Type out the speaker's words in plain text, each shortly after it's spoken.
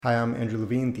Hi, I'm Andrew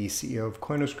Levine, the CEO of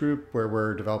Koinos Group, where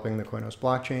we're developing the Koinos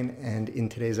blockchain. And in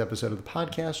today's episode of the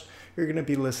podcast, you're going to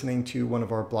be listening to one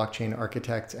of our blockchain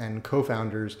architects and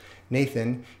co-founders,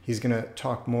 Nathan. He's going to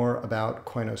talk more about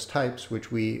Koinos types,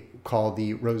 which we call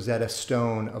the Rosetta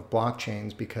Stone of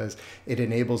blockchains, because it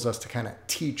enables us to kind of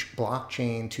teach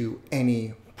blockchain to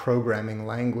any programming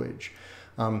language.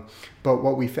 But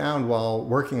what we found while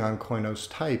working on Koinos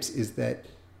types is that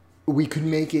we could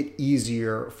make it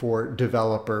easier for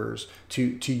developers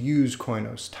to use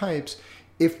Koinos types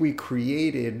if we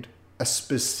created a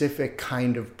specific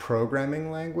kind of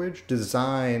programming language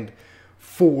designed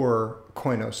for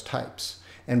Koinos types.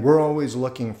 And we're always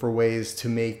looking for ways to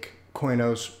make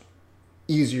Koinos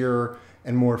easier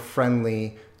and more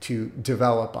friendly to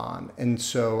develop on. And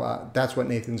so that's what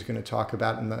Nathan's going to talk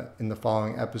about in the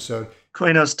following episode.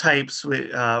 Koinos types,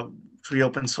 we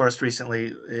open sourced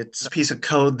recently. It's a piece of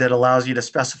code that allows you to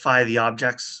specify the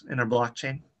objects in our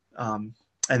blockchain, and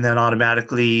then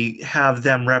automatically have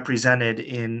them represented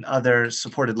in other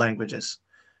supported languages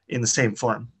in the same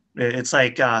form. It's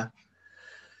like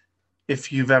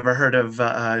if you've ever heard of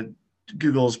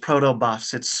Google's proto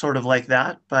buffs, it's sort of like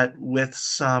that, but with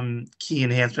some key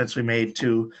enhancements we made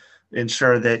to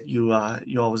ensure that you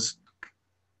always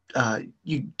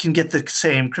you can get the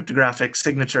same cryptographic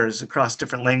signatures across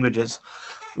different languages,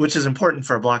 which is important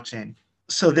for a blockchain.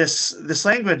 So this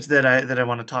language that I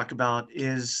want to talk about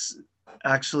is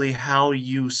actually how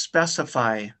you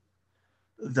specify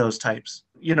those types.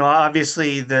 You know,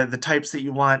 obviously the types that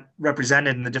you want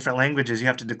represented in the different languages, you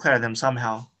have to declare them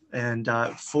somehow. And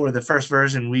for the first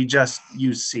version, we just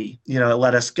used C. You know, it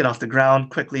let us get off the ground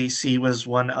quickly. C was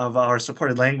one of our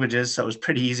supported languages, so it was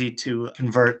pretty easy to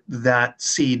convert that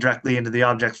C directly into the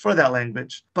objects for that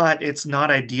language. But it's not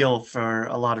ideal for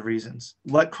a lot of reasons.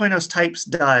 What Koinos types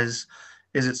does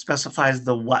is it specifies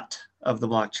the what of the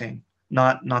blockchain,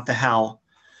 not the how,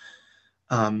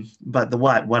 but the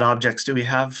what. What objects do we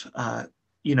have?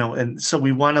 You know, and so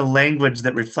we want a language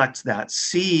that reflects that.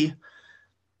 C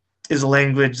is a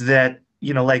language that,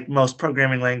 you know, like most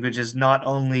programming languages, not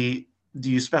only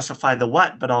do you specify the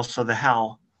what, but also the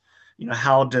how. You know,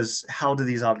 how do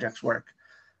these objects work?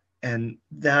 And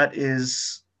that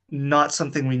is not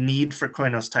something we need for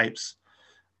Koinos types,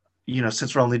 you know,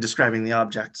 since we're only describing the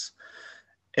objects.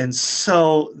 And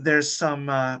so there's some,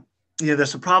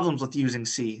 there's some problems with using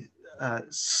C.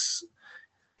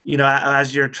 You know,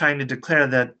 as you're trying to declare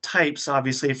the types,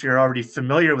 obviously, if you're already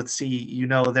familiar with C, you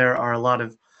know there are a lot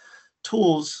of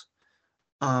tools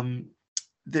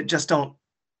that just don't,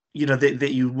 you know,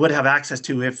 that you would have access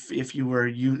to if you were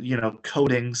you know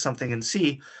coding something in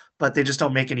C, but they just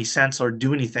don't make any sense or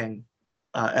do anything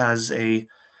as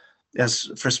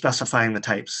for specifying the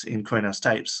types in Koinos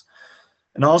types.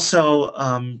 And also,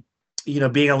 you know,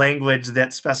 being a language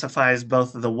that specifies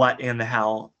both the what and the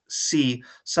how, C,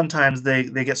 sometimes they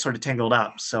get sort of tangled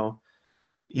up. So,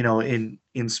 you know, in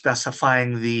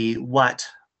specifying the what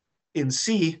in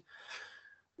C,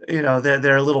 you know,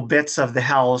 there are little bits of the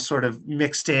how sort of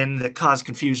mixed in that cause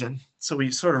confusion. So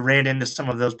we sort of ran into some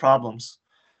of those problems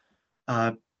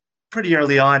pretty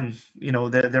early on. You know,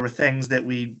 there were things that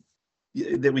we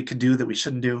could do that we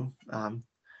shouldn't do.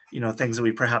 You know, things that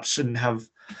we perhaps shouldn't have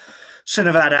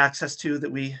had access to,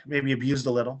 that we maybe abused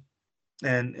a little.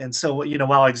 And so, you know,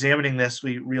 while examining this,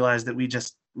 we realized that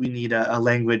we need a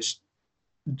language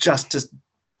just to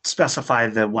specify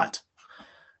the what.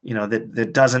 You know,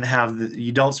 that doesn't have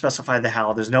you don't specify the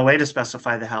how. There's no way to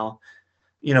specify the how.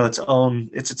 You know, it's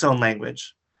its own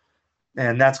language,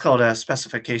 and that's called a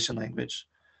specification language.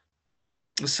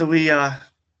 So we,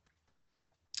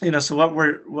 you know, so what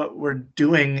we're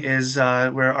doing is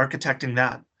we're architecting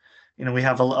that. You know, we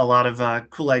have a lot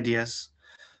of cool ideas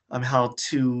on how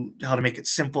to make it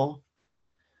simple.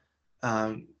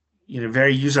 You know,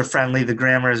 very user friendly. The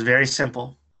grammar is very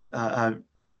simple.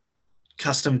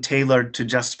 Custom tailored to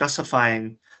just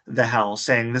specifying the how,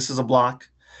 saying this is a block,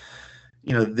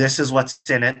 you know, this is what's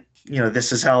in it, you know,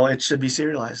 this is how it should be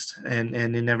serialized, and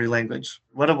in every language.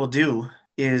 What it will do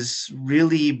is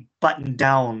really button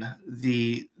down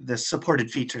the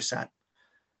supported feature set.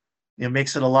 It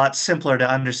makes it a lot simpler to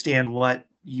understand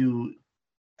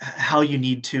how you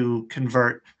need to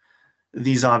convert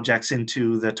these objects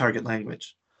into the target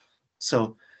language.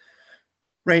 So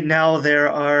right now there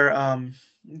are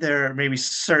maybe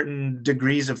certain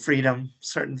degrees of freedom,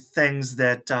 certain things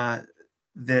that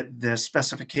the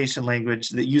specification language,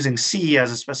 that using C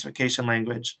as a specification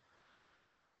language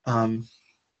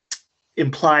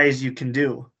implies you can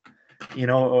do, you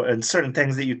know, and certain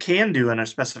things that you can do in a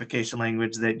specification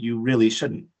language that you really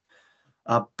shouldn't.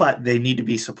 But they need to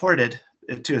be supported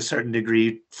to a certain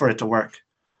degree for it to work.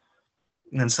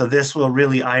 And so this will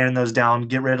really iron those down,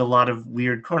 get rid of a lot of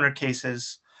weird corner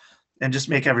cases, and just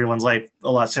make everyone's life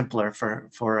a lot simpler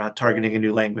for targeting a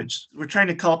new language. We're trying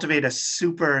to cultivate a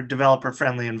super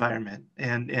developer-friendly environment,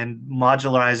 and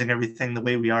modularizing everything the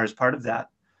way we are as part of that.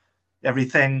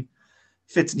 Everything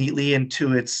fits neatly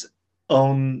into its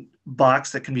own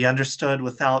box that can be understood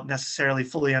without necessarily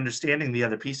fully understanding the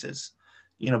other pieces,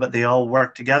 but they all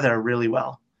work together really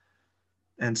well.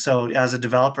 And so as a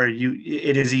developer,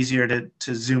 it is easier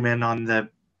to zoom in on the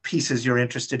pieces you're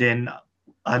interested in,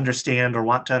 understand or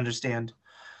want to understand,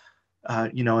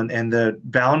 and the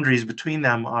boundaries between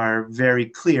them are very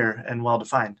clear and well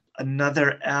defined.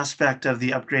 Another aspect of the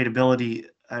upgradability,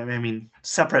 I mean,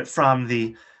 separate from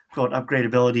the quote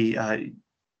upgradability,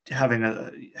 having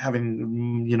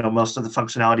most of the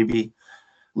functionality be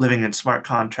living in smart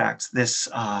contracts. This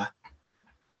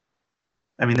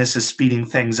is speeding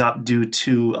things up due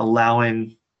to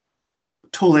allowing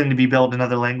tooling to be built in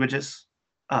other languages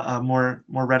more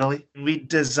readily. We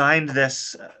designed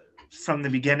this from the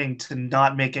beginning to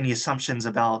not make any assumptions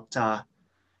about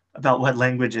what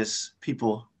languages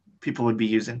people would be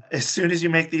using. As soon as you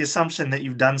make the assumption that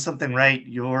you've done something right,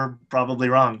 you're probably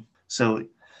wrong. So,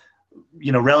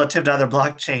 relative to other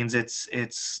blockchains,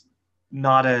 it's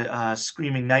not a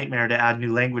screaming nightmare to add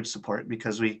new language support,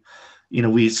 because we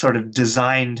sort of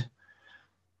designed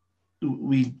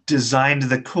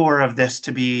the core of this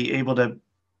to be able to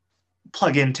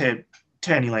plug into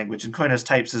any language, and Koinos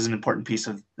types is an important piece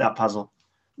of that puzzle.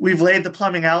 We've laid the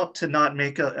plumbing out to not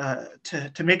make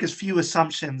to make as few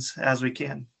assumptions as we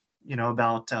can,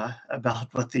 about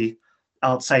what the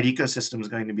outside ecosystem is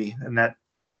going to be, and that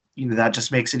that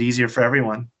just makes it easier for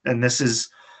everyone. And this is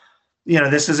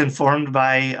informed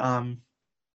by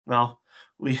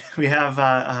we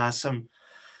have some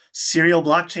serial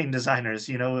blockchain designers.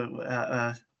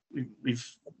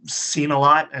 We've seen a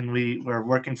lot, and we're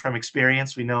working from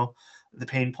experience. We know the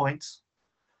pain points,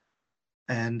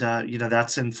 and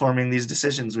that's informing these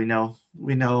decisions. We know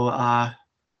we have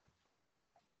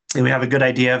a good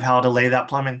idea of how to lay that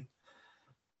plumbing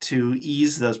to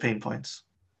ease those pain points,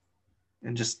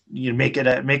 and just make it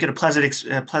a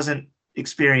pleasant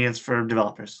experience for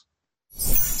developers.